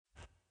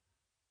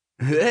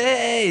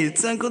Hey,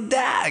 it's Uncle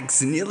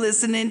Dax, and you're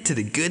listening to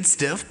the Good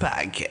Stuff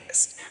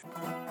Podcast.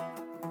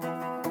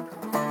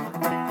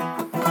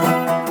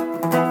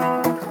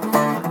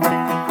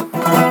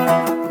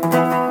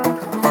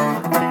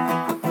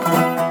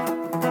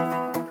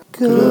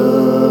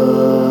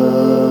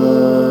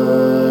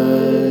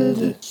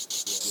 Good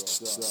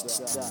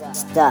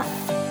stuff.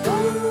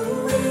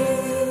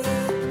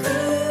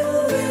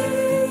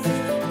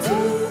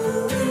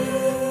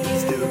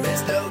 He's the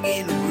best dog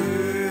in the world.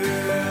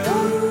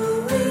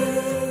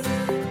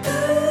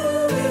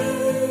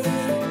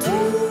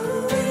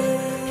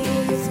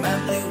 He's my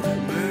blue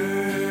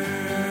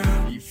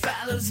bird. He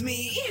follows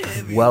me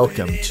everywhere.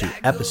 Welcome to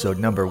episode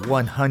number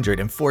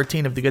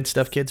 114 of the Good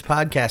Stuff Kids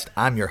podcast.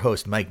 I'm your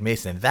host, Mike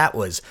Mason. That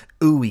was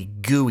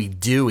Ooey Gooey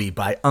Dooey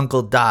by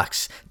Uncle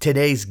Docs.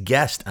 Today's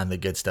guest on the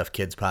Good Stuff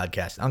Kids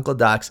podcast. Uncle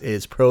Docs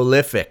is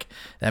prolific.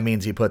 That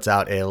means he puts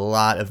out a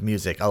lot of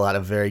music, a lot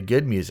of very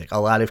good music, a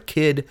lot of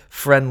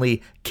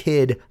kid-friendly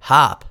kid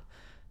hop.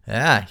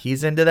 Yeah,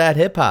 he's into that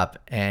hip hop,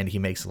 and he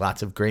makes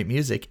lots of great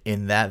music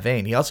in that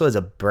vein. He also has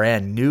a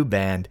brand new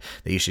band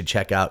that you should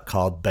check out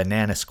called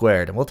Banana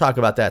Squared, and we'll talk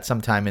about that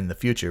sometime in the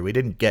future. We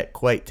didn't get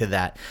quite to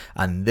that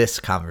on this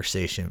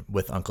conversation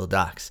with Uncle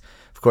Docs.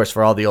 Of course,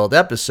 for all the old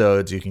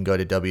episodes, you can go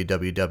to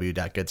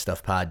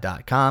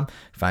www.goodstuffpod.com.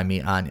 Find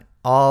me on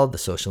all the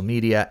social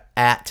media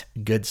at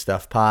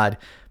goodstuffpod.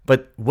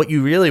 But what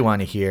you really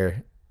want to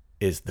hear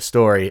is the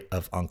story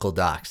of Uncle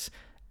Docs.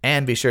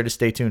 And be sure to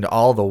stay tuned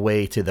all the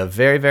way to the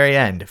very, very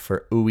end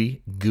for Ooey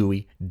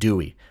Gooey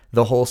Dooey.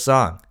 The whole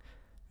song.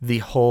 The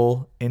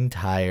whole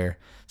entire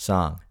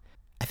song.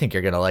 I think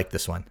you're going to like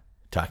this one.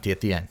 Talk to you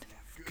at the end.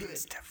 Good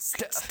stuff,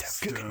 good stuff,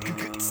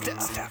 good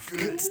stuff,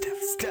 good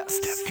stuff.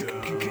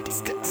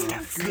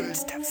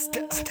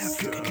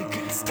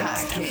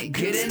 I can't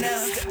get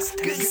enough,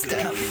 good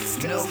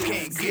stuff. No,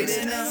 can't get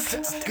enough,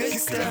 good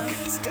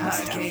stuff.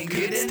 I can't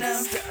get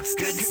enough,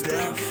 good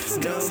stuff.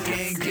 No,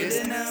 can't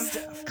get enough,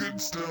 good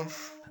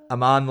stuff.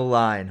 I'm on the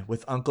line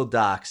with Uncle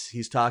Docs.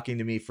 He's talking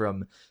to me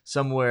from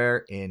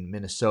somewhere in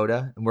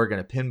Minnesota, and we're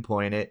going to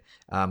pinpoint it.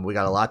 We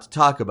got a lot to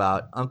talk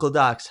about. Uncle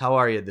Docs, how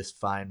are you this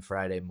fine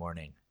Friday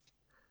morning?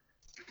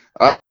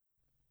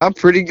 I'm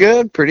pretty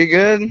good, pretty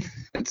good.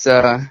 It's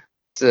a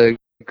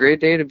great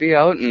day to be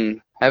out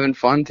and having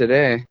fun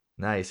today.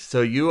 Nice.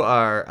 So you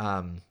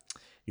are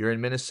you're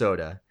in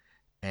Minnesota,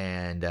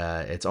 and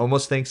it's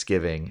almost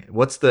Thanksgiving.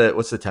 What's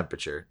the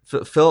temperature?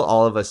 Fill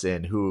all of us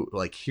in who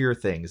like hear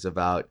things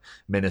about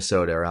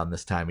Minnesota around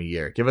this time of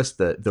year. Give us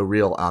the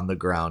real on the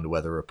ground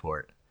weather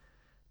report.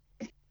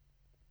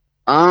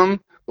 Well,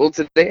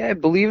 today I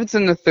believe it's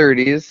in the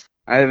 30s.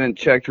 I haven't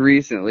checked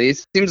recently.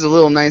 It seems a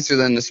little nicer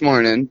than this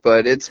morning,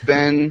 but it's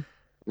been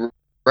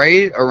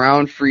right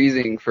around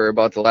freezing for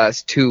about the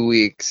last 2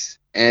 weeks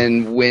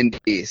and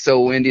windy.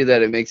 So windy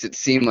that it makes it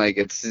seem like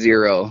it's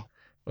zero.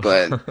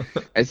 But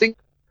I think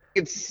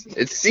it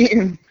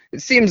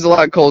seems a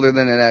lot colder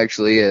than it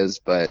actually is,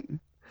 but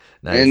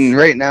Nice. and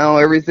right now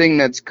everything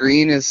that's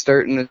green is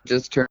starting to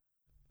just turn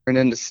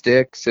into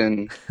sticks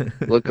and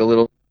look a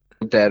little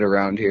dead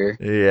around here.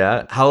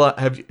 Yeah. How long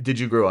did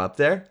you grow up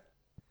there?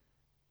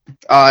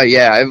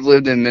 Yeah, I've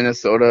lived in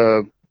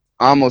Minnesota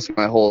almost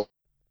my whole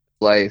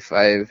life.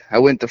 I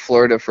went to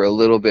Florida for a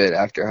little bit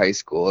after high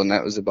school, and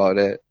that was about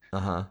it.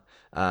 Uh-huh.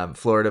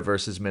 Florida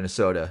versus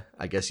Minnesota.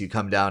 I guess you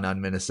come down on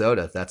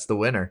Minnesota. That's the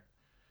winner.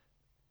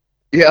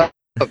 Yeah,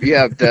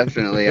 yeah,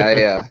 definitely.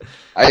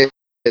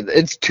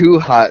 It's too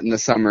hot in the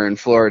summer in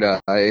Florida.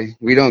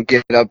 We don't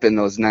get up in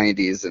those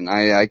 90s, and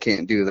I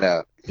can't do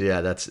that.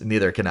 Yeah,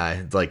 neither can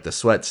I. Like the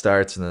sweat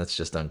starts and then it's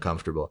just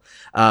uncomfortable.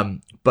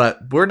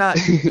 But we're not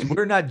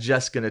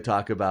just going to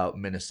talk about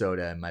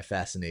Minnesota and my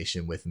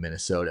fascination with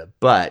Minnesota,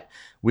 but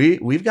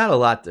we've got a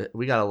lot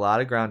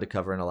of ground to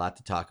cover and a lot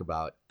to talk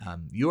about.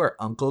 You are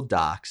Uncle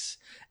Docs,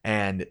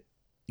 and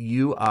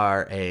you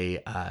are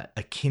a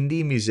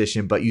kindy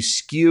musician, but you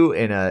skew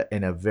in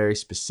a very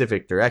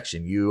specific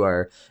direction. You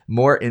are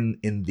more in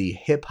the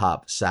hip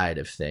hop side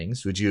of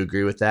things. Would you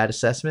agree with that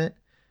assessment?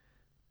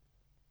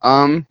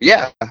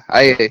 Yeah,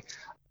 I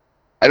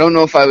don't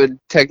know if I would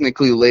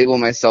technically label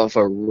myself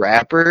a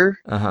rapper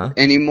Uh-huh.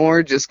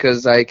 anymore, just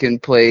because I can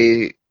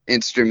play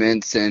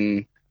instruments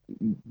and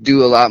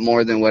do a lot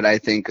more than what I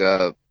think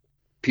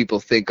people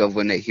think of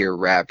when they hear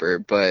rapper.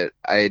 But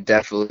I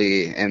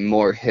definitely am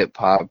more hip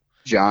hop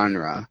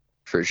genre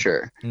for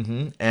sure.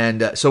 Mm-hmm.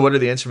 And so what are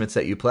the instruments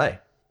that you play?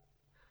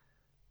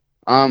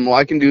 Well,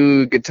 I can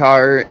do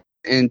guitar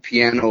and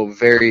piano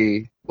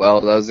very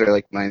well. Those are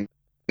like my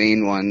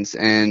main ones.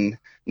 And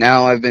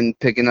now I've been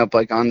picking up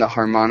like on the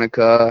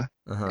harmonica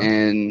Uh-huh.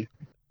 and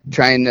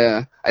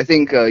I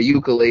think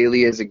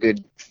ukulele is a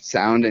good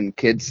sound in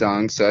kid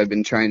songs, so I've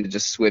been trying to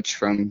just switch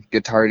from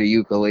guitar to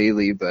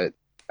ukulele, but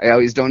I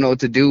always don't know what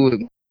to do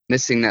with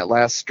missing that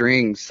last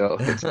string, so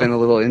it's been a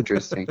little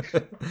interesting.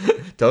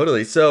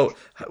 Totally. So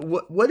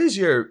what is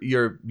your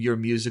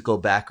musical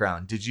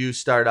background? Did you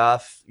start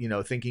off,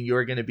 thinking you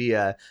were going to be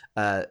a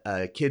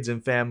kids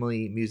and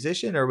family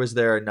musician, or was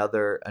there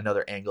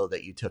another angle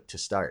that you took to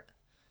start?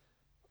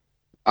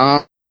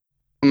 Um,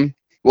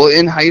 Well,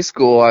 in high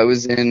school, I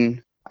was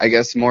in, I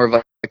guess, more of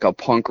like a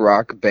punk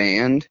rock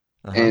band.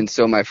 Uh-huh. And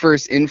so my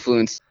first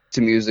influence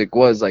to music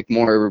was like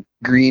more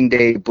Green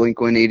Day,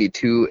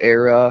 Blink-182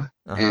 era.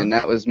 Uh-huh. And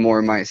that was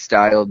more my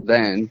style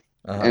then.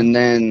 Uh-huh. And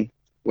then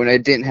when I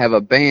didn't have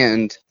a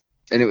band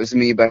and it was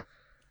me by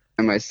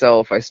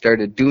myself, I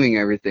started doing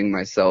everything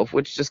myself,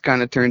 which just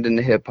kind of turned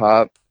into hip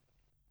hop.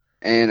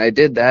 And I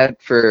did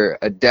that for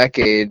a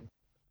decade,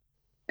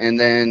 and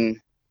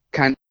then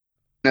kind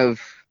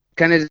of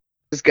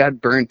just got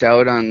burnt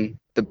out on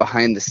the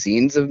behind the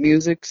scenes of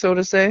music, so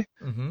to say.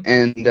 Mm-hmm.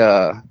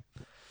 And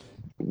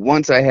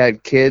once I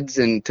had kids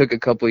and took a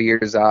couple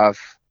years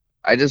off,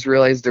 I just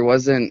realized there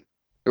wasn't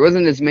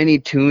as many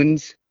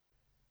tunes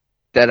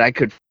that I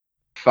could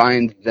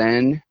find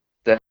then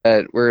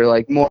that were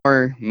like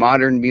more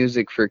modern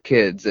music for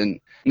kids.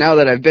 And now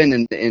that I've been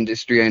in the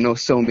industry, I know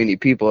so many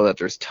people that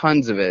there's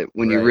tons of it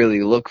when you Right.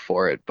 really look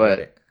for it. But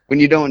Right.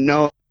 when you don't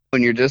know,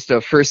 when you're just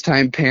a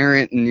first-time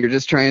parent and you're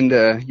just trying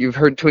to, you've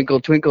heard Twinkle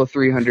Twinkle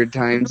 300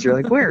 times, you're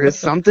like, where is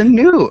something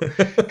new?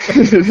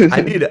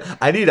 I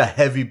need a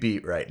heavy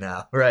beat right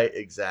now. Right,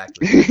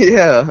 exactly.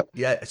 Yeah.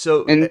 Yeah.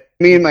 So And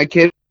me and my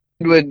kid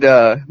would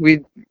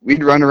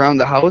we'd run around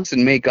the house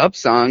and make up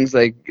songs.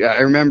 Like I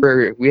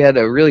remember we had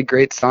a really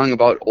great song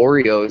about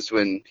Oreos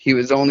when he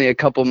was only a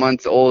couple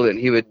months old, and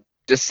he would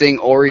just sing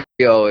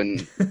Oreo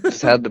and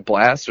just had the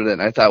blast with it.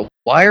 And I thought,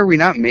 why are we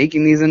not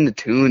making these into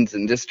tunes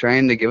and just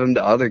trying to give them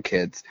to other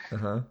kids?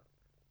 uh-huh.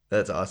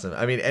 That's awesome.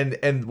 I mean,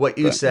 and what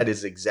you said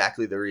is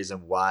exactly the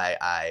reason why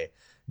I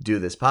do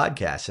this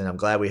podcast, and I'm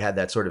glad we had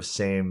that sort of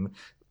same,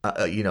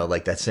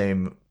 like that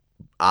same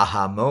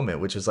aha moment,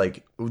 which is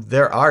like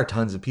there are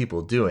tons of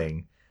people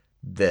doing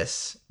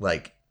this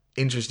like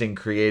interesting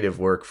creative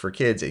work for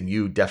kids, and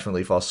you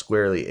definitely fall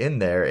squarely in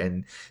there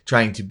and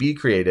trying to be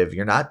creative.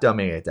 You're not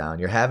dumbing it down,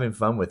 you're having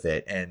fun with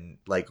it, and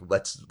like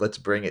let's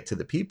bring it to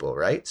the people,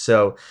 right?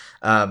 So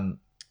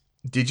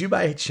did you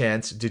by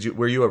chance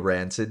were you a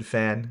Rancid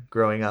fan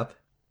growing up?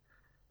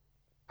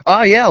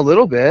 Oh yeah, a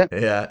little bit.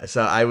 Yeah,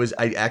 so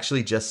I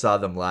actually just saw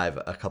them live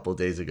a couple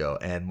days ago,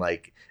 and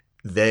like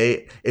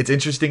it's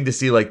interesting to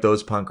see like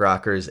those punk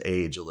rockers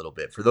age a little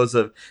bit. For those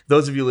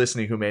of you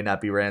listening who may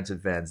not be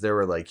Rancid fans, there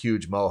were like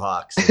huge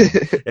mohawks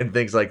and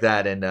things like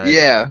that, and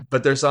Yeah.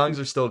 but their songs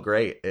are still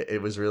great.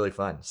 It was really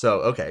fun. So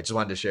okay, I just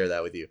wanted to share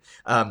that with you.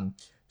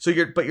 So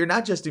you're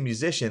not just a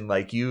musician,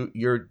 like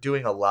you're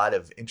doing a lot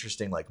of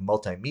interesting like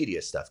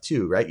multimedia stuff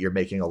too, right? You're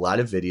making a lot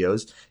of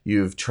videos.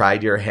 You've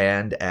tried your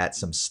hand at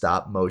some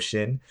stop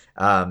motion.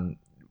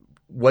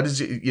 What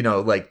is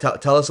like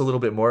tell us a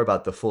little bit more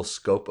about the full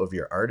scope of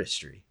your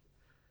artistry.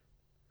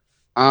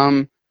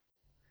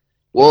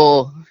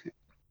 Well,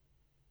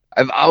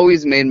 I've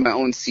always made my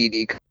own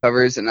CD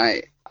covers, and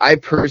I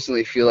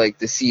personally feel like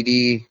the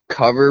CD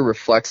cover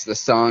reflects the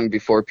song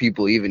before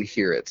people even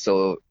hear it.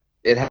 So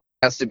it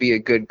has to be a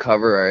good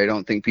cover, or I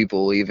don't think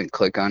people will even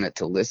click on it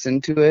to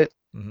listen to it.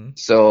 Mm-hmm.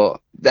 So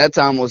that's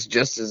almost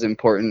just as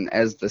important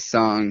as the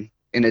song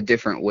in a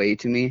different way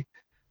to me.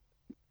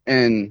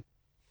 And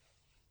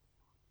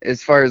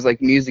as far as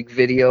like music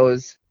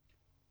videos,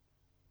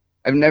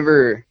 I've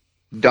never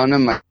done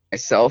them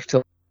myself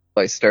till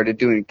I started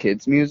doing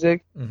kids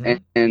music. Mm-hmm.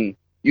 And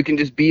you can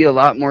just be a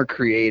lot more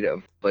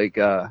creative. Like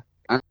I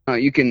don't know,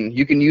 you can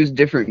use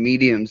different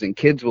mediums and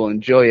kids will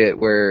enjoy it,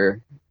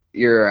 where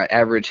your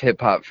average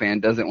hip hop fan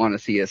doesn't want to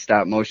see a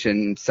stop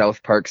motion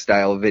South Park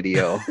style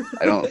video.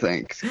 I don't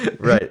think.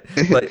 Right.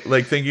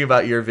 Like thinking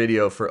about your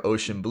video for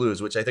Ocean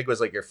Blues, which I think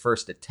was like your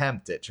first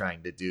attempt at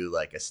trying to do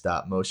like a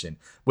stop motion,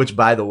 which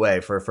by the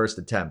way, for a first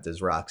attempt is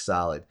rock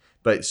solid.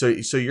 But so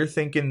you're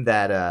thinking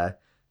that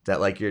that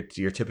like your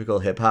typical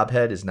hip hop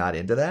head is not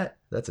into that?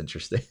 That's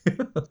interesting.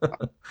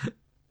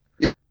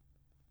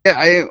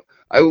 Yeah,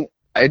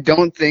 I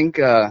don't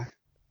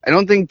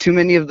think too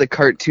many of the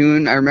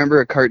cartoon. I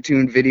remember a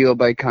cartoon video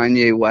by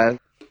Kanye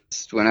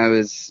West when I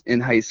was in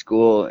high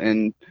school,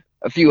 and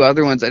a few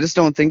other ones. I just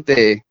don't think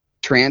they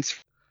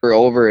transfer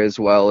over as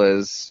well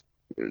as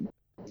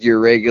your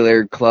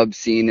regular club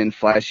scene and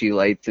flashy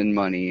lights and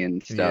money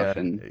and stuff.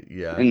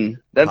 Yeah. And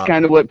that's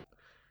kind of what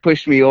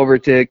pushed me over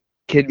to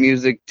kid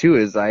music too.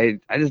 Is I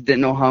just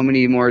didn't know how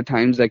many more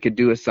times I could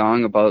do a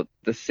song about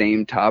the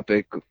same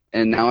topic.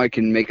 And now I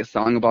can make a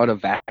song about a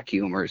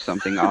vacuum or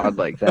something odd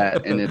like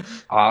that, and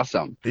it's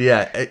awesome.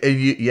 Yeah,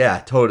 yeah,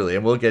 totally.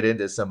 And we'll get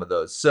into some of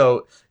those.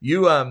 So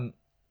you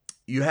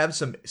have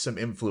some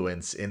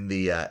influence in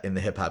the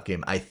hip hop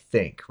game, I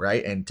think,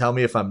 right? And tell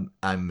me if I'm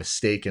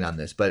mistaken on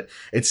this, but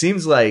it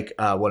seems like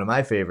one of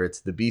my favorites,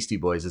 the Beastie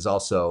Boys, is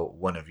also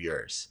one of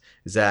yours.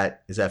 Is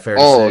that fair to say?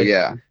 Oh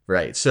yeah,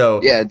 right.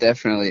 So yeah,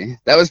 definitely.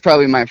 That was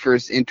probably my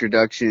first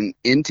introduction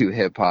into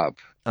hip hop.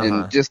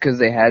 And just because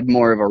they had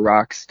more of a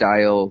rock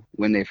style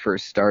when they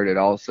first started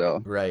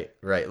also. Right.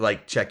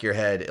 Like Check Your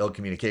Head, Ill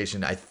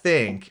Communication, I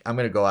think, I'm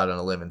going to go out on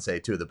a limb and say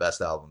 2 of the best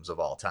albums of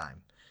all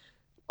time.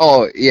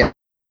 Oh, yeah.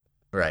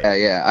 Right.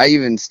 Yeah. I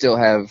even still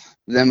have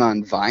them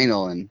on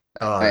vinyl, and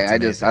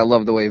I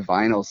love the way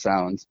vinyl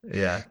sounds.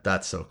 Yeah,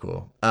 that's so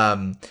cool.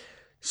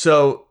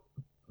 So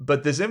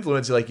but this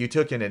influence, like, you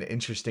took in an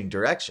interesting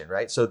direction,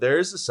 right? So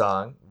there's a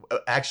song.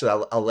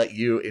 Actually, I'll let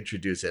you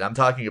introduce it. I'm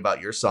talking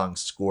about your song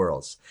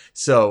 "Squirrels."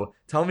 So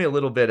tell me a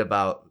little bit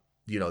about,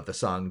 the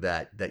song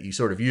that you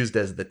sort of used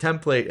as the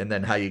template, and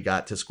then how you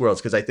got to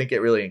 "Squirrels," because I think it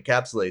really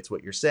encapsulates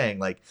what you're saying.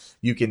 Like,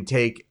 you can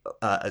take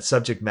a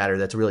subject matter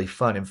that's really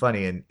fun and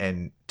funny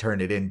and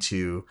turn it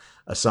into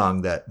a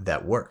song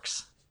that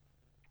works.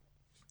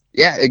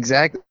 Yeah,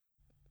 exactly.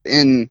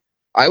 And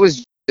I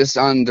was just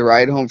on the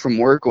ride home from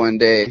work one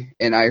day,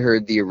 and I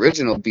heard the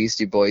original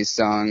Beastie Boys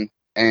song,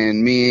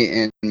 and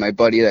me and my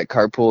buddy that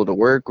carpool to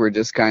work were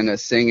just kind of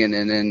singing,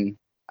 and then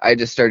I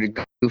just started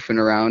goofing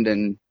around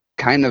and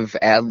kind of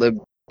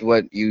ad-libbed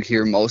what you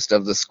hear most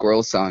of the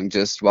Squirrel song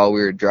just while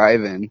we were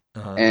driving.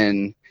 Uh-huh.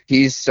 And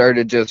he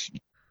started just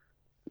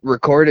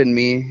recording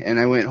me, and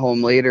I went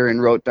home later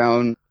and wrote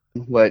down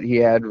what he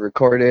had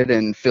recorded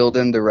and filled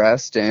in the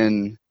rest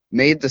and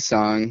made the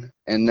song.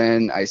 And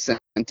then I sent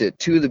it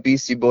to the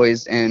Beastie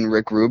Boys and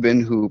Rick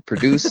Rubin, who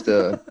produced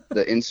the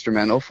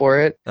instrumental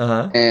for it.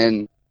 Uh-huh.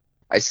 And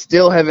I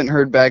still haven't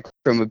heard back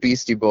from a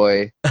Beastie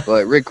Boy,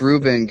 but Rick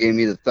Rubin gave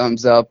me the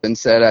thumbs up and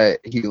said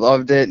he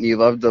loved it and he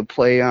loved the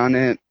play on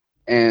it.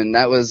 And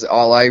that was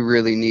all I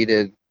really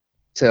needed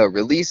to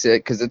release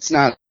it, because it's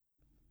not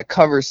a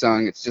cover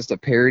song, it's just a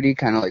parody,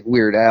 kind of like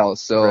Weird Al.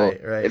 So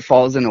Right. It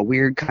falls in a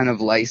weird kind of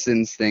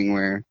license thing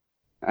where,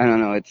 I don't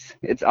know,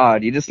 it's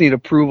odd. You just need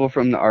approval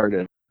from the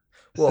artist.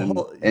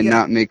 Well, and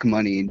not make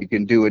money, and you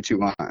can do what you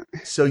want.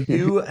 So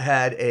you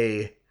had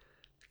a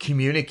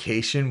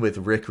communication with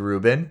Rick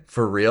Rubin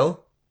for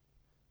real?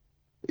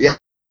 Yeah,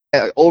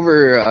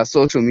 over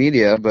social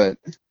media, but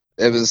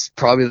it was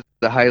probably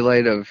the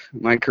highlight of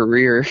my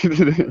career.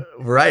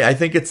 Right. I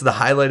think it's the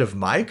highlight of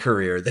my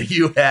career that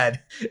you had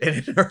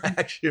an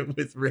interaction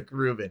with Rick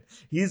Rubin.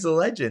 He's a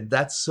legend.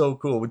 That's so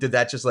cool. Did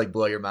that just like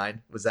blow your mind?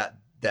 Was that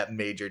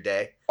major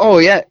day? Oh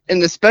yeah,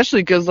 and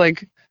especially because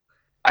like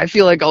I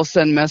feel like I'll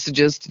send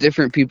messages to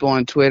different people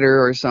on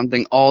Twitter or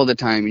something all the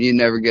time, and you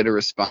never get a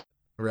response.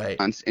 Right.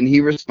 And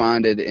he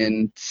responded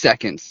in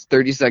seconds.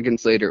 30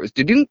 seconds later, it was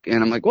doo-doo,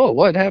 and I'm like, whoa,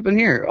 what happened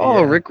here?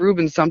 Oh, Yeah. Rick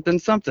Rubin something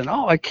something.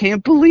 Oh, I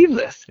can't believe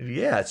this.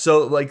 Yeah.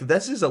 So like,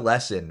 this is a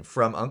lesson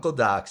from Uncle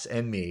Docs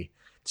and me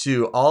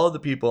to all of the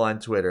people on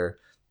Twitter.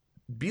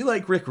 Be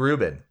like Rick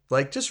Rubin.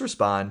 Like, just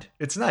respond.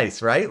 It's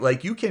nice, right?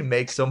 Like, you can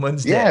make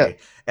someone's day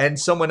and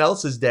someone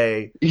else's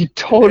day You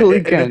totally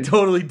in can. a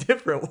totally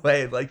different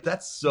way. Like,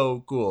 that's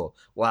so cool.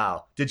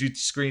 Wow. Did you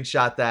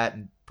screenshot that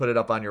and put it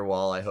up on your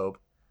wall, I hope?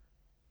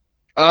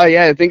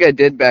 Yeah, I think I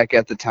did back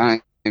at the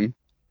time.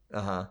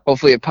 Uh-huh.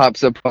 Hopefully it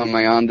pops up on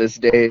my On This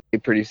Day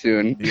pretty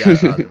soon. Yeah,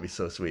 that'd be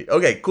so sweet.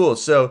 Okay, cool.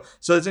 So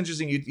it's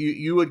interesting.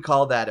 You would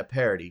call that a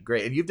parody.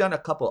 Great. And you've done a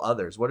couple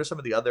others. What are some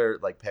of the other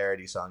like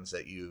parody songs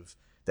that you've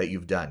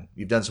done?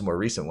 You've done some more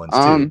recent ones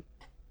too.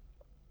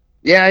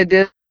 Yeah, I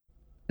did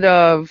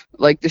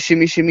like the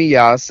Shimmy Shimmy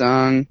Ya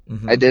song.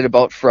 Mhm. I did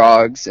about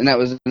frogs, and that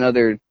was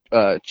another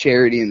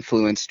charity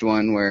influenced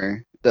one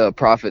where the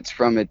profits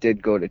from it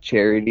did go to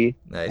charity.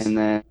 Nice. And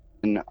then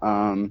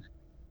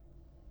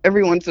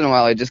every once in a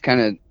while I just kind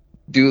of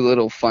do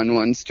little fun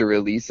ones to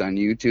release on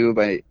YouTube.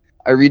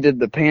 I redid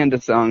the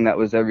Panda song that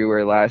was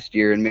everywhere last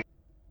year and made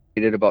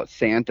it about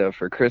Santa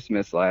for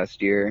Christmas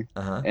last year.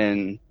 Uh-huh.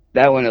 And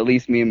that one, at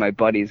least me and my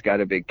buddies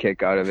got a big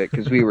kick out of it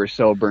because we were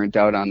so burnt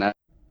out on that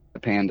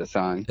Panda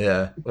song.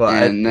 Yeah. Well,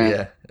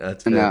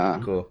 that's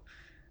very cool.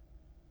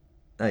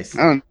 Nice.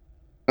 I don't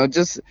know,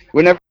 just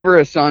whenever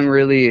a song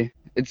really,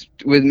 it's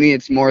with me,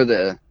 it's more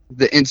the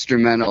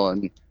instrumental,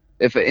 and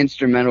if an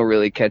instrumental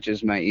really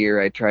catches my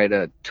ear, I try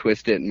to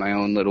twist it in my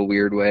own little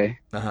weird way.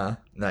 Uh-huh.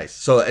 Nice.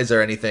 So is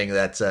there anything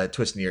that's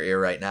twisting your ear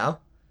right now?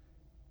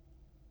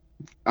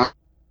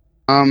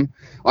 I'm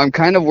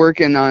kind of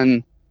working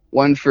on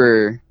one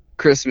for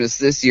Christmas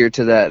this year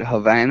to that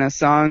Havana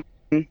song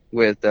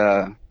with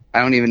I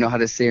don't even know how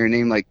to say her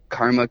name, like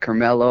Karma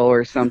Carmelo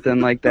or something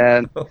like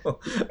that.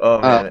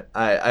 Oh man,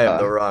 I am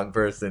the wrong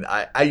person.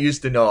 I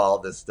used to know all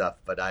this stuff,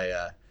 but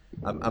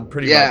I'm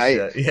pretty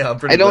much I'm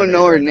pretty. I don't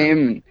know her right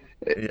name.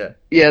 Now.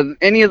 Yeah,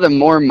 any of the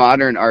more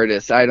modern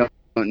artists, I don't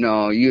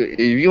know. If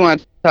you want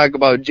to talk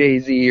about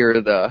Jay-Z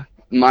or the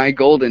My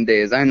Golden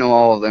Days, I know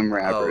all of them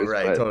rappers. Oh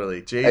right, but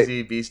totally.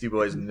 Jay-Z, Beastie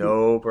Boys,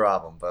 no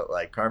problem. But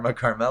like Karma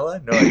Carmela,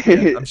 no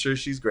idea. I'm sure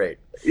she's great.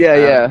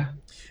 Yeah.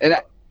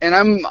 And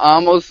I'm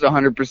almost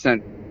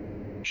 100%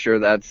 sure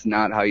that's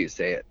not how you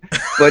say it.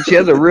 But she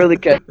has a really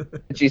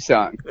catchy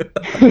song.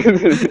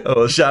 Oh,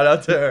 well, shout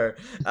out to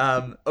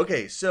her.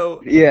 Okay,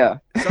 so Yeah.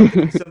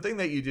 something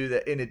that you do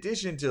that in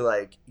addition to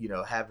like,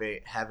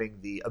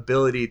 having the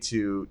ability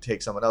to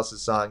take someone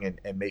else's song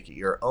and make it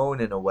your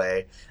own in a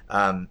way,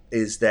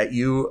 is that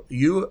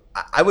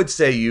I would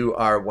say you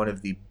are one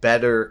of the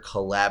better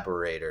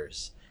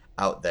collaborators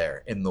out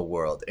there in the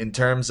world in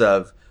terms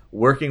of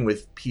working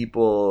with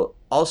people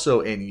also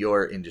in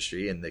your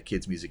industry, in the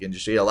kids music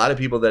industry. A lot of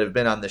people that have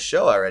been on the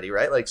show already,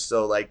 right? Like,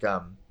 so like,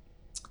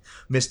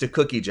 Mr.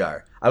 Cookie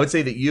Jar. I would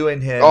say that you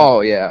and him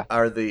Oh yeah.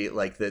 are the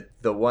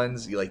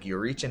ones like you're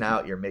reaching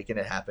out, you're making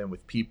it happen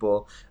with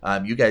people.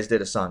 You guys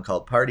did a song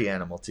called Party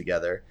Animal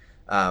together.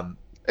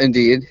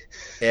 Indeed.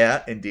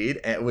 Yeah, indeed,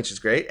 which is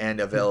great and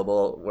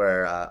available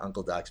where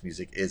Uncle Doc's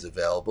music is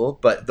available.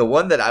 But the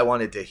one that I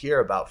wanted to hear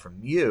about from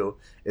you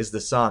is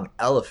the song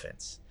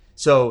Elephants.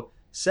 So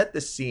set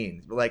the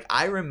scene. Like,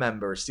 I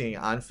remember seeing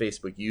on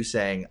Facebook you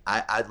saying,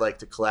 I'd like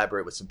to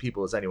collaborate with some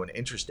people. Is anyone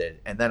interested?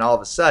 And then all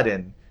of a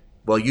sudden,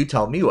 well, you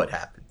tell me what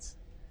happens.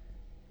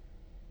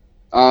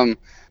 Well,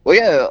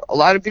 yeah, a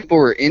lot of people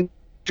were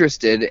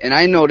interested, and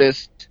I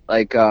noticed,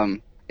 like,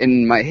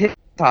 in my hip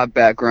hop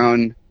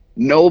background,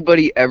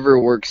 nobody ever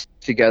works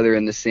together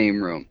in the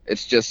same room.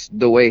 It's just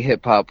the way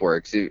hip hop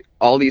works.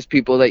 All these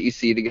people that you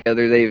see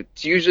together,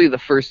 it's usually the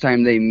first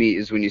time they meet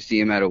is when you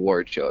see them at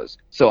award shows.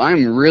 So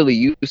I'm really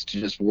used to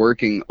just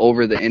working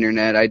over the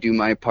internet. I do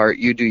my part,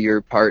 you do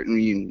your part,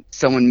 and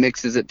someone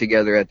mixes it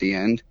together at the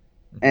end.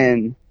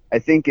 And I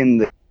think in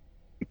the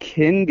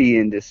kindy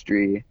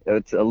industry,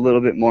 it's a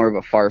little bit more of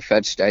a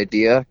far-fetched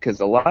idea because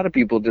a lot of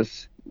people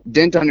just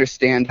didn't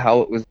understand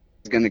how it was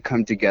going to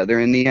come together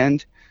in the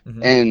end.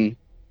 Mm-hmm. And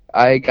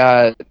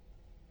I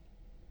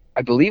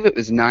believe it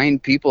was 9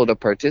 people to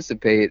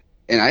participate,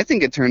 and I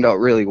think it turned out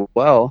really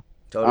well.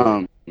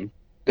 Totally.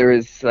 There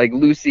was like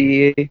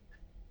Lucy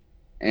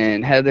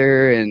and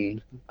Heather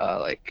and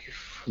like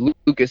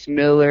Lucas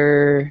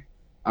Miller.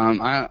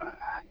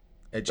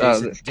 And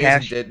Jason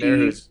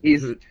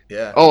Dittner,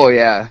 oh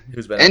yeah,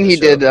 who's been and on the he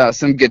show. did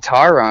some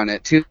guitar on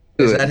it too.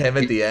 Is that him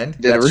at the end?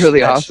 Did a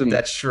really awesome.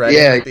 That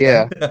shredding.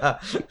 Yeah.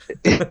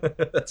 Yeah.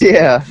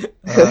 Yeah.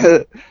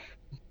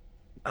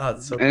 Oh,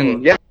 that's so And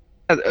cool. yeah,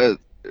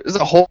 there's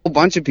a whole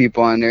bunch of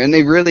people on there, and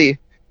they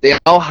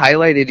all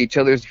highlighted each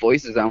other's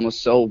voices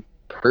almost so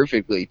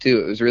perfectly too.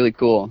 It was really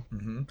cool.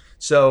 Mm-hmm.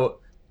 So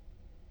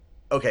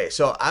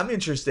I'm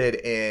interested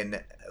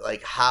in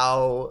like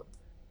how,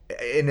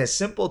 in as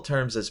simple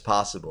terms as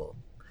possible,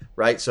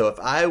 right? So if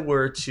I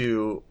were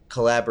to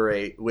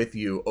collaborate with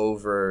you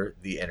over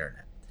the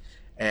internet,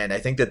 and I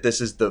think that this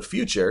is the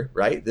future,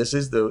 right? This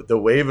is the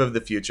wave of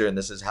the future, and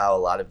this is how a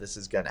lot of this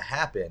is going to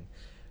happen.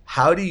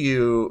 How do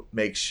you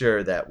make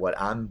sure that what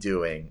I'm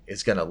doing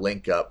is going to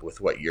link up with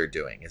what you're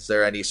doing? Is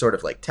there any sort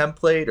of like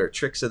template or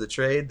tricks of the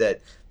trade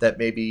that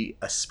maybe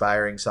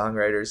aspiring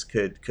songwriters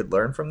could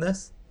learn from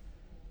this?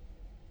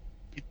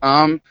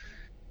 I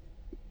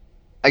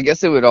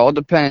guess it would all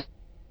depend.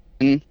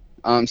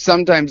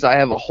 Sometimes I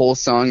have a whole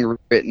song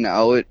written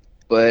out,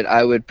 but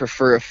I would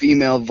prefer a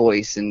female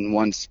voice in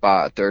one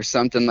spot or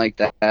something like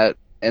that.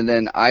 And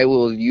then I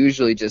will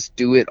usually just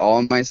do it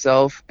all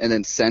myself and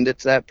then send it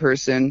to that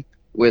person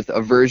with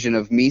a version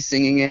of me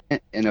singing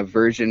it and a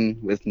version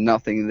with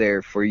nothing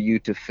there for you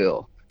to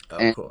fill.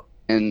 Oh, cool.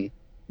 And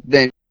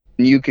then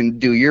you can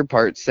do your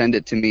part, send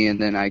it to me, and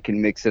then I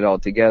can mix it all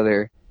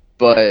together.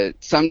 But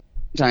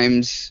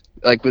sometimes,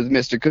 like with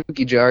Mr.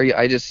 Cookie Jar,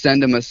 I just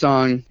send him a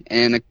song,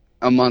 and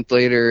a month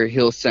later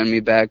he'll send me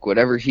back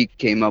whatever he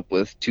came up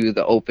with to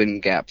the open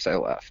gaps I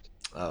left.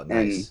 Oh,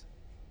 nice.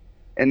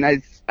 And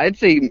I'd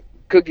say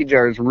Cookie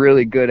Jar is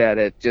really good at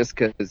it just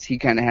because he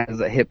kind of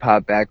has a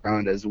hip-hop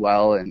background as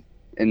well, and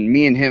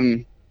me and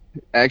him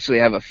actually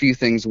have a few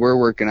things we're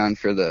working on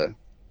for the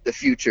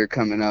future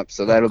coming up,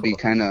 so that'll be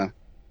kind of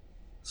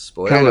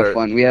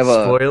fun. We have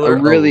a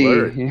really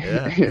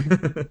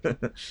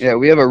yeah,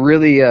 we have a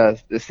really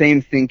the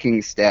same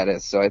thinking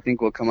status, so I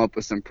think we'll come up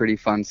with some pretty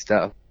fun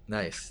stuff.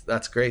 Nice.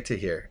 That's great to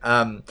hear.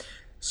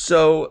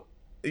 So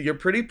you're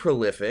pretty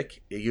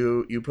prolific.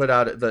 You put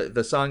out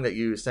the song that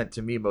you sent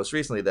to me most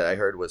recently that I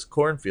heard was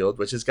Cornfield,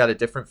 which has got a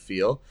different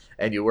feel,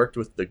 and you worked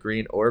with the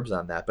Green Orbs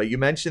on that. But you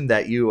mentioned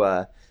that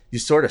you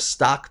sort of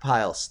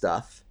stockpile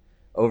stuff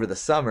over the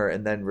summer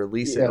and then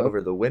release it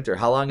over the winter.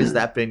 How long has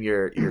that been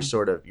your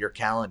sort of your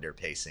calendar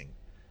pacing,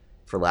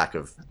 for lack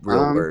of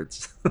real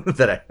words?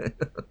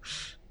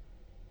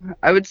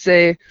 I would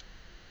say,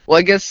 well,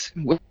 I guess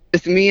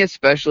with me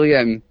especially,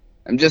 I'm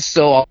just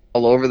so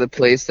all over the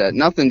place that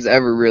nothing's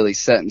ever really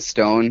set in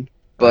stone.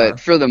 But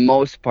for the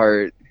most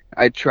part,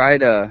 I've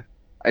probably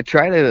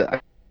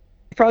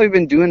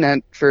been doing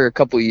that for a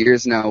couple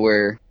years now,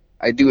 where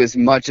I do as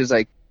much as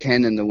I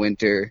can in the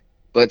winter.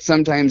 But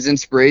sometimes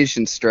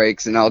inspiration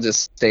strikes, and I'll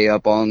just stay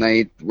up all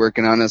night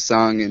working on a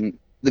song in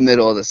the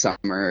middle of the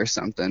summer or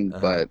something.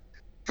 But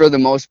for the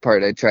most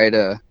part, I try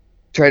to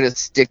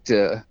stick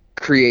to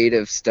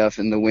creative stuff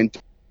in the winter,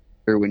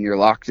 when you're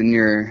locked in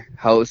your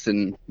house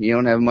and you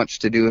don't have much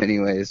to do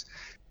anyways.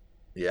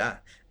 Yeah.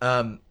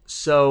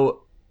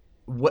 So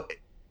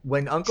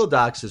when Uncle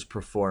Doc's is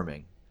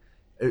performing,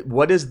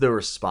 what is the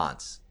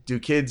response? Do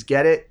kids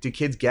get it? Do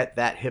kids get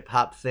that hip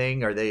hop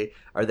thing? Are they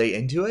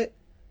into it?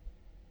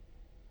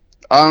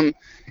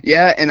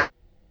 Yeah, and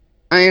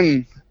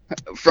I'm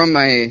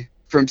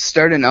from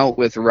starting out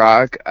with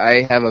rock,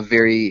 I have a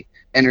very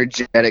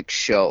energetic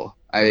show.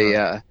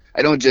 I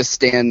don't just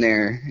stand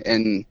there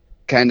and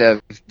kind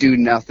of do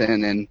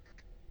nothing, and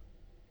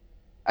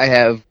I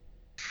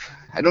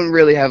don't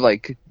really have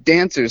like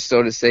dancers,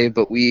 so to say,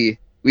 but we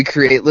we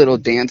create little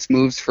dance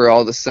moves for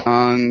all the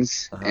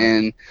songs. Uh-huh.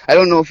 And I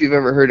don't know if you've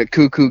ever heard of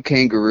Cuckoo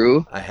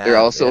Kangaroo. I have. They're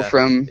also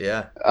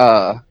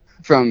Yeah.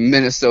 from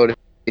Minnesota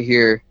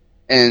here,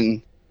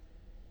 and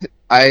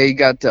I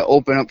got to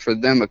open up for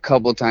them a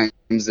couple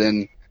times,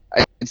 and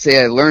I'd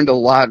say I learned a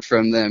lot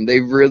from them. They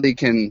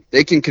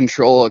can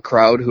control a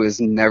crowd who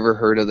has never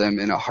heard of them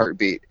in a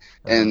heartbeat.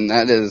 And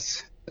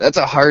that's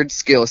a hard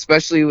skill,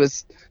 especially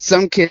with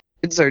some kids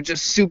are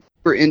just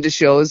super into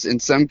shows,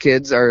 and some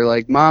kids are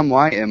like, "Mom,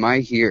 why am I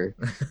here?"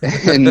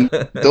 And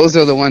those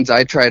are the ones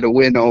I try to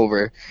win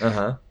over.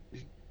 Uh-huh.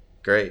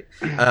 Great.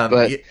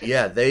 But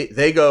yeah,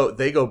 they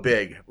go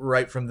big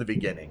right from the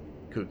beginning.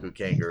 Cuckoo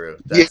Kangaroo.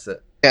 That's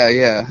it.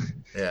 yeah.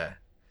 Yeah.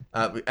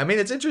 I mean,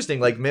 it's interesting.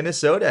 Like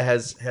Minnesota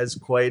has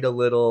quite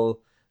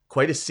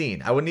a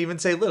scene. I wouldn't even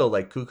say little,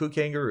 like Cuckoo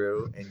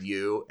Kangaroo and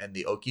you and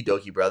the Okie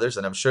Dokie Brothers,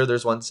 and I'm sure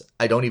there's ones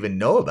I don't even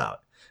know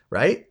about,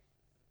 right?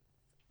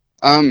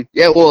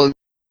 Yeah, well,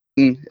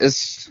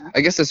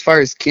 I guess as far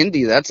as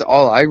Kindy, that's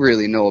all I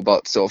really know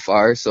about so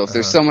far. So if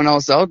there's someone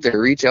else out there,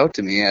 reach out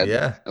to me.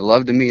 I'd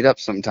love to meet up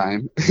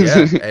sometime.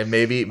 Yeah, and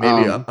maybe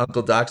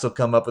Uncle Docs will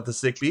come up with a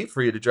sick beat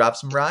for you to drop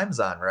some rhymes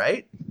on,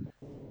 right?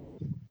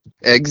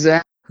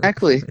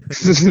 Exactly.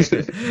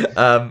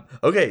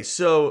 Okay,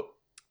 so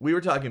we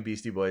were talking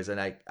Beastie Boys, and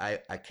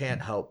I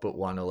can't help but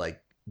want to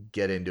like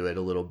get into it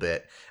a little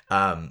bit.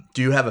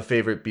 Do you have a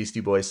favorite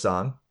Beastie Boys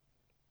song?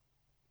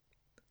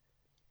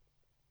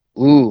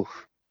 Ooh.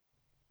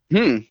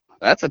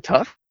 That's a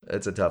tough.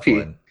 It's a tough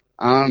one.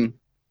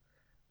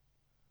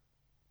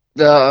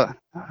 The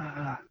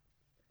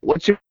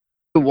What You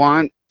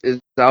Want is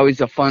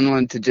always a fun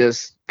one to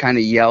just kind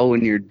of yell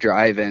when you're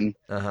driving.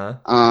 Or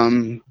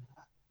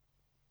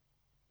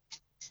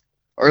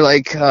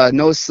like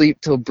No Sleep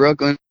Till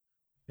Brooklyn.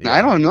 Yeah.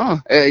 I don't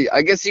know.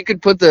 I guess you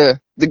could put the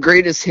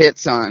greatest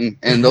hits on,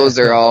 and those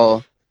are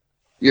all.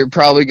 You're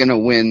probably gonna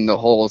win the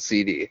whole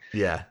CD.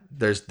 Yeah,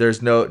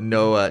 there's no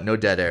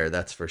dead air,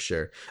 that's for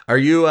sure. Are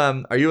you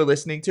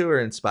listening to or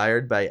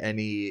inspired by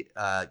any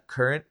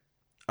current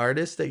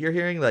artists that you're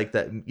hearing, like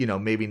that, you know,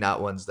 maybe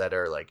not ones that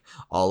are like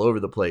all over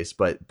the place,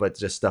 but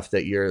just stuff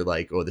that you're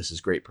like, oh, this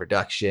is great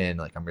production,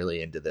 like I'm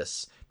really into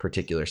this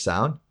particular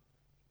sound?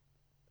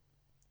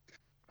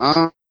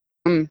 Um,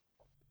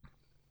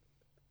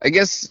 I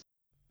guess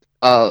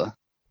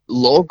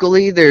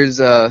locally there's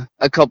a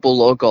couple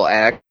local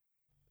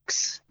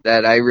acts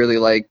that I really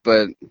like,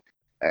 but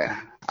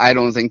I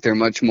don't think they're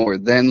much more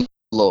than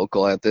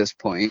local at this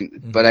point.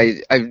 Mm-hmm. But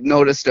I've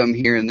noticed them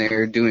here and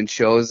there doing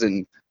shows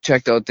and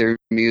checked out their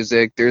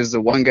music. There's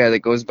the one guy that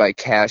goes by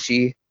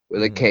Kashi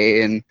with a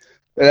K, and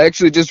it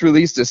actually just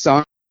released a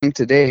song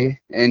today,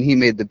 and he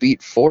made the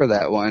beat for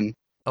that one.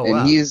 Oh, and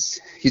wow. he's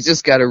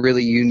just got a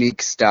really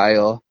unique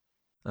style.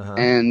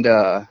 And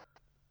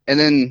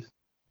then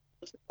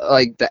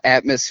like the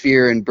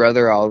Atmosphere and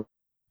Brother Ali,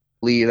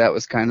 that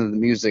was kind of the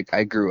music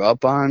I grew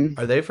up on.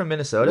 Are they from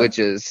Minnesota? Which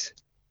is,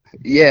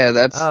 yeah,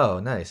 that's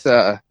nice.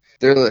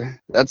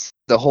 That's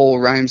the whole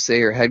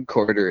Rhymsayer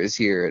headquarter is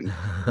here, and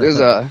there's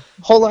a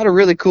whole lot of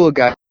really cool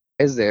guys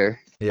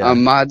there. Yeah.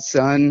 Mod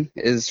Sun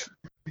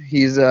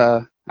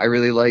I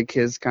really like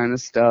his kind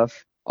of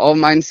stuff. All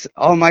my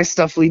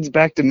stuff leads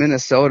back to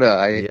Minnesota.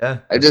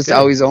 I just good.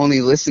 always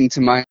only listen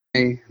to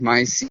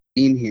my scene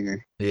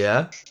here.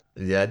 Yeah.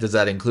 Does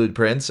that include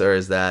Prince, or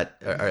is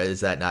that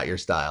not your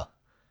style?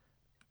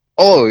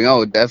 Oh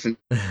no, definitely.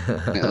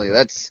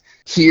 That's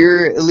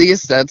here at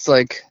least. That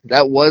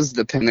was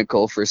the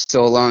pinnacle for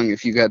so long.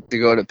 If you got to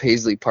go to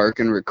Paisley Park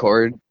and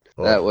record,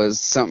 that was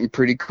something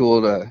pretty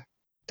cool to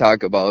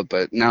talk about.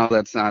 But now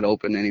that's not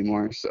open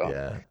anymore. So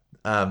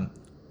yeah.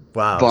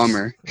 Wow.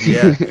 Bummer.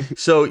 Yeah.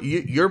 So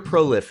you're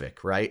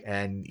prolific, right?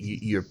 And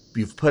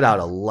you've put out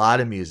a lot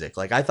of music.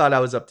 Like I thought I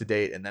was up to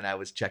date, and then I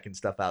was checking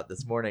stuff out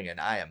this morning, and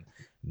I am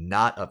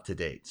not up to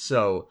date.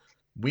 So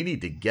we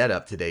need to get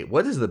up to date.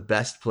 What is the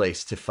best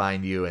place to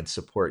find you and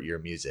support your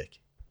music?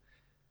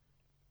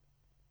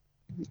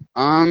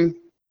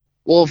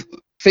 Well,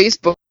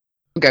 Facebook.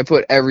 I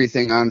put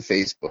everything on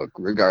Facebook,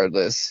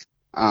 regardless.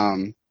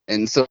 And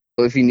so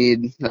if you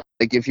need,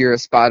 like, if you're a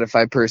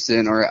Spotify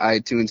person or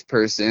iTunes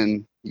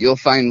person, you'll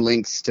find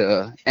links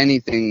to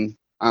anything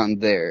on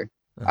there.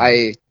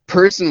 I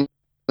personally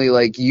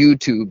like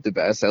YouTube the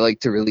best. I like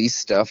to release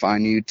stuff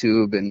on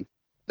YouTube, and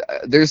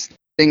there's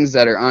things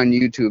that are on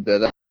YouTube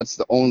that's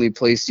the only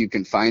place you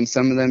can find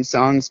some of them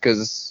songs,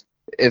 because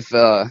if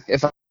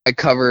I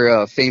cover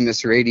a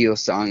famous radio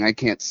song, I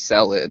can't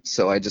sell it,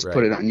 so I just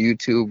put it on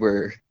YouTube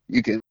where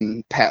you can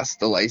pass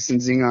the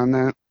licensing on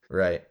that.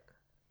 Right.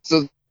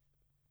 So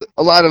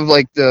a lot of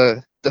like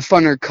the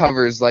funner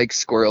covers like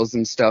Squirrels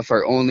and stuff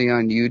are only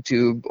on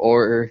YouTube,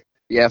 or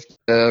you have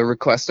to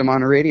request them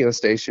on a radio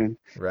station.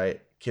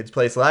 Right. Kids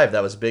Place Live,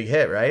 that was a big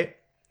hit, right?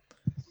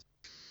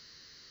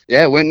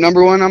 Yeah, it went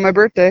 #1 on my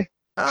birthday.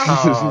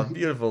 Oh,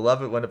 beautiful.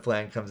 Love it when a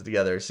plan comes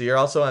together. So you're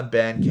also on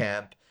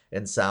Bandcamp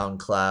and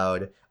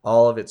SoundCloud.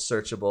 All of it's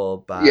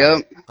searchable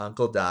by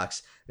Uncle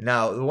Docs.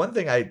 Now, the one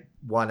thing I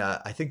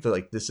think that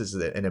like this is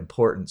an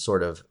important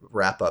sort of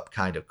wrap up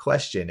kind of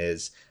question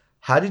is,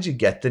 how did you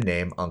get the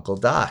name Uncle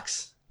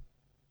Docs?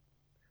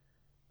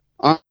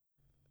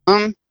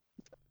 Um,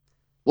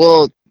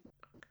 well,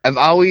 I've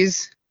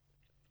always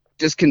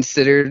just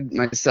considered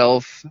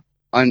myself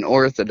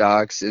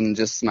unorthodox in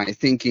just my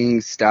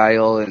thinking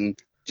style and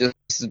just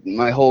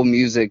my whole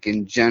music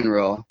in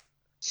general.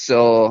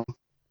 So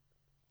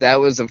that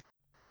was, of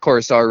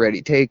course,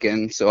 already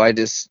taken. So I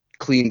just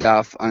cleaned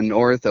off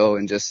unortho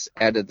and just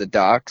added the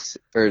docs,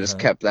 or just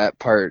kept that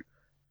part.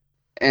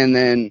 And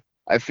then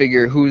I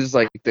figure, who's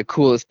like the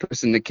coolest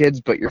person in the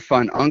kids but your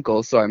fun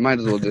uncle, so I might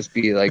as well just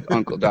be like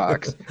Uncle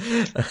Docs.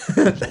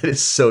 That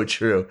is so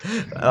true.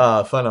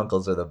 Fun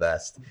uncles are the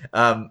best.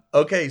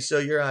 Okay, so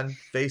you're on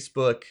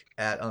Facebook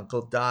at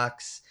Uncle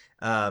Docs,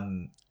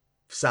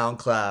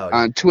 SoundCloud,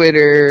 On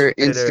Twitter,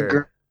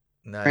 Instagram.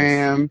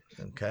 Nice.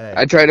 Okay.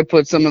 I try to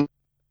put some of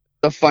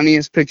the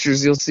funniest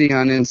pictures you'll see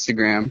on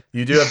Instagram.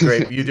 You do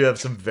have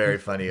some very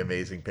funny,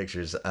 amazing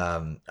pictures.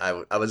 I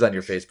was on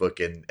your Facebook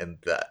and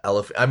the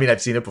elephant, I mean,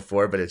 I've seen it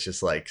before, but it's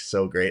just like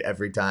so great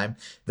every time.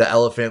 The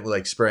elephant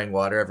like spraying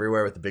water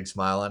everywhere with a big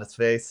smile on its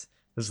face.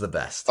 This is the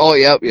best. Oh,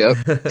 yep.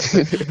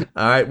 All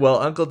right.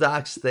 Well, Uncle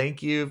Docs,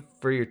 thank you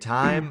for your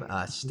time.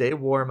 Stay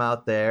warm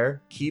out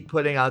there. Keep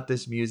putting out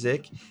this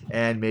music,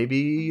 and maybe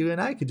you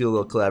and I could do a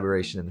little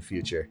collaboration in the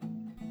future.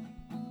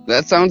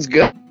 That sounds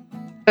good.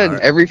 Right.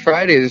 Every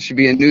Friday there should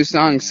be a new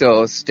song,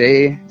 so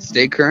stay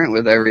current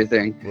with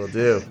everything. Will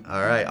do.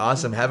 All right.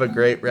 Awesome. Have a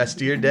great rest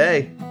of your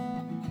day.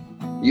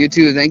 You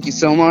too. Thank you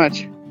so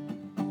much.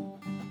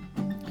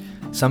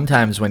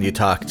 Sometimes when you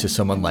talk to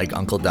someone like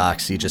Uncle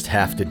Docs, you just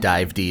have to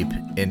dive deep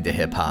into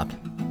hip-hop,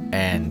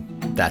 and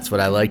that's what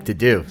I like to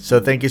do. So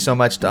thank you so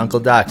much to Uncle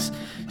Docs.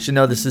 You should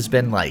know this has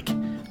been like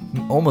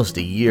almost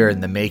a year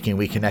in the making.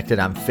 We connected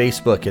on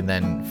Facebook, and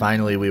then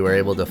finally we were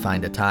able to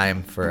find a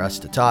time for us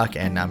to talk,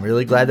 and I'm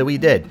really glad that we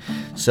did.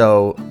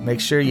 So make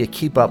sure you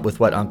keep up with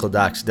what Uncle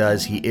Docs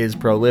does. He is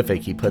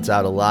prolific. He puts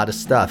out a lot of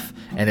stuff,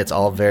 and it's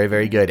all very,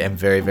 very good and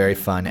very, very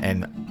fun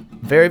and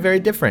very, very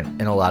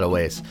different in a lot of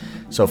ways.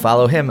 So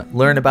follow him,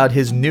 learn about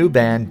his new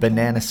band,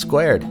 Banana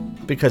Squared,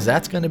 because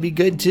that's going to be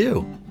good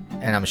too.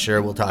 And I'm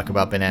sure we'll talk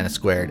about Banana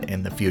Squared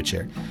in the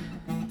future.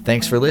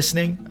 Thanks for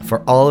listening.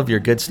 For all of your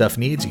good stuff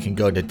needs, you can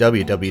go to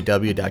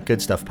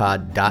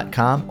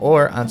www.goodstuffpod.com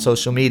or on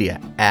social media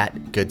at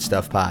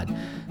goodstuffpod.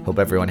 Hope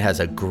everyone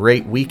has a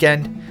great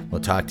weekend.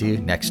 We'll talk to you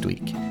next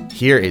week.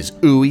 Here is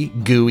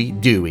Ooey Gooey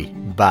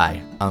Dooey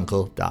by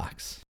Uncle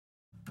Docs.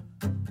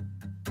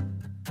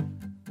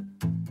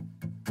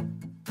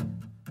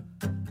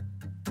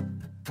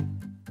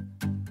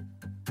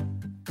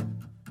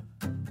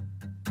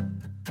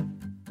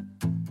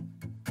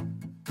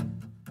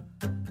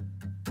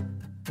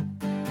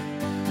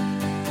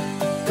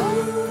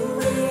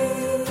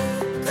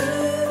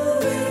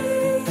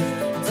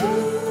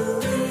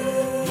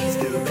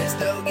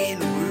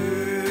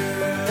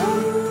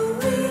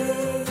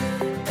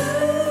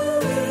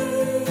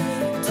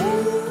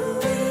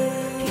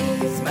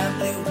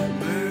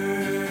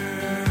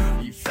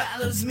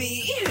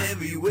 Me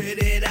everywhere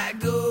that I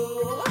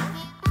go.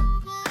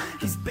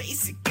 He's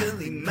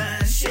basically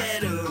my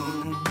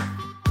shadow.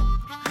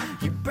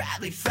 You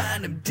probably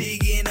find him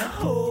digging a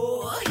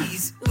hole.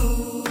 He's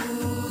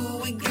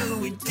ooey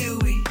gooey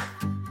dooey.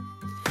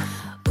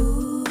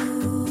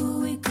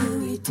 Ooey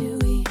gooey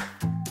dooey.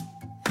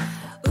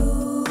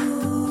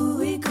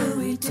 Ooey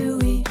gooey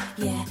dooey.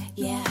 Yeah,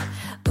 yeah.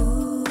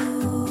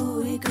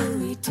 Ooey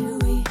gooey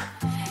dooey.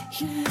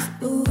 He's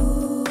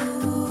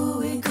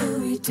ooey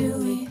gooey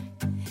dooey.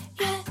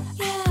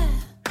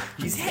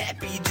 He's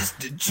happy just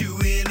to chew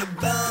in a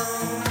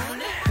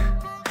bone.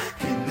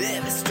 He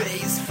never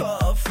strays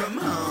far from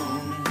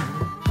home.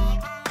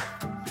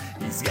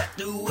 He's got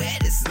the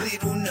wettest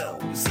little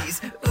nose. He's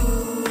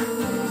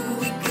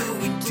ooey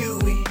gooey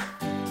dooey.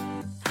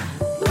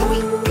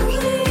 Ooey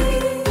gooey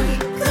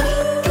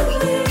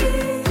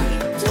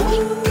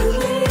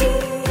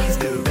dooey. He's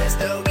the best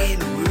dog in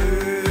the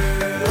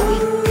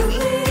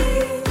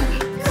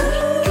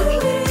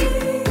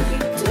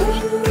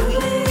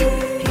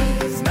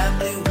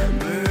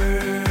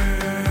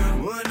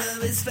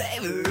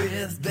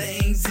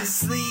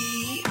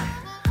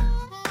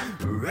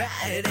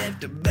right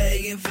after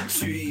begging for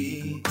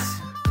treats.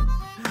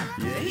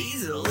 Yeah,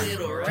 he's a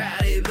little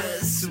rowdy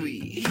but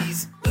sweet.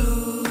 He's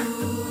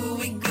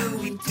ooey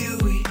gooey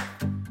dooey.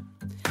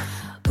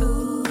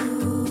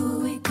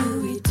 Ooey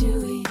gooey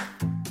dooey.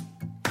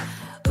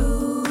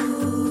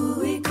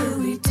 Ooey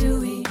gooey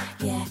dooey.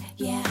 Yeah,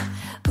 yeah.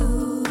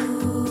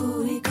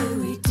 Ooey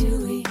gooey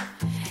dooey.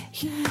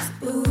 He's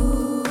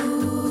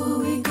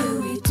ooey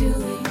gooey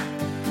dooey.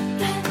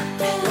 Yeah,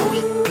 yeah.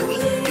 Ooey gooey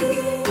dooey.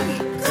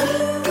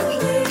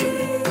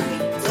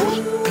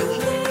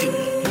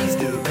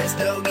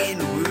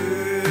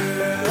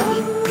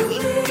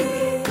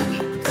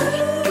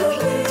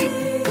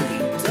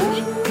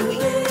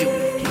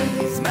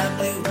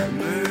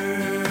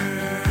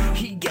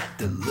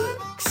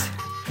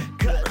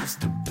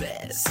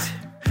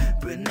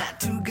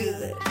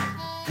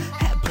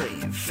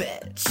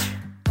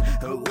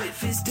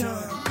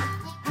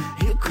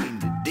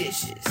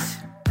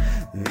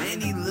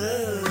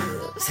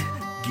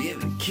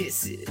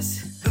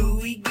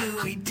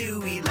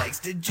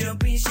 to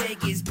jump and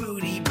shake his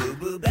booty,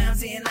 boo-boo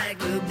bouncing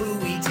like a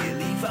buoy till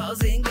he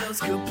falls and goes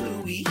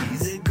kaplooey.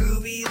 He's a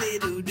groovy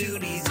little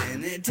dude, he's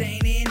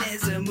entertaining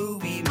as a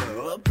movie,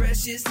 more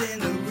precious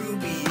than a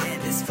ruby,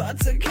 and his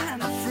thoughts are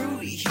kinda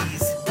fruity. He's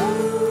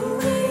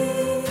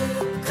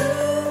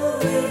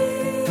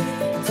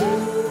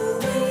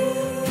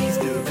he's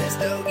the best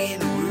dog in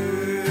the world.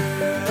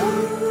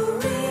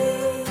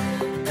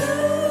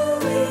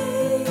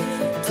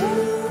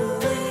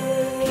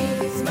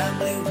 He's my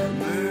blue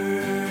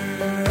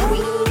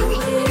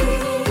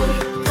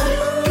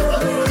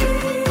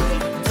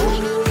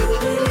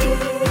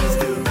he's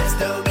the best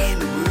dog in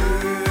the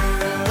world.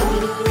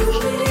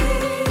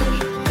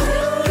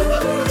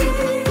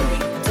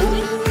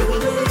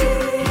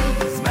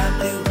 He's my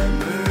blue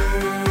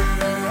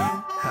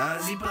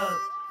Ozzy Pup.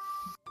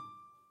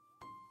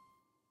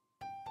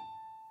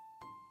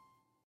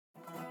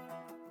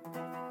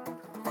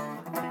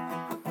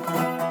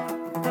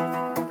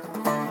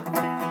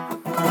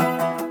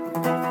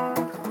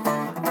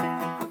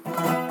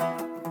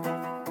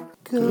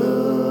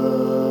 Good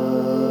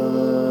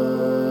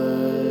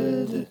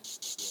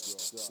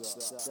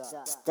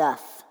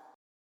stuff.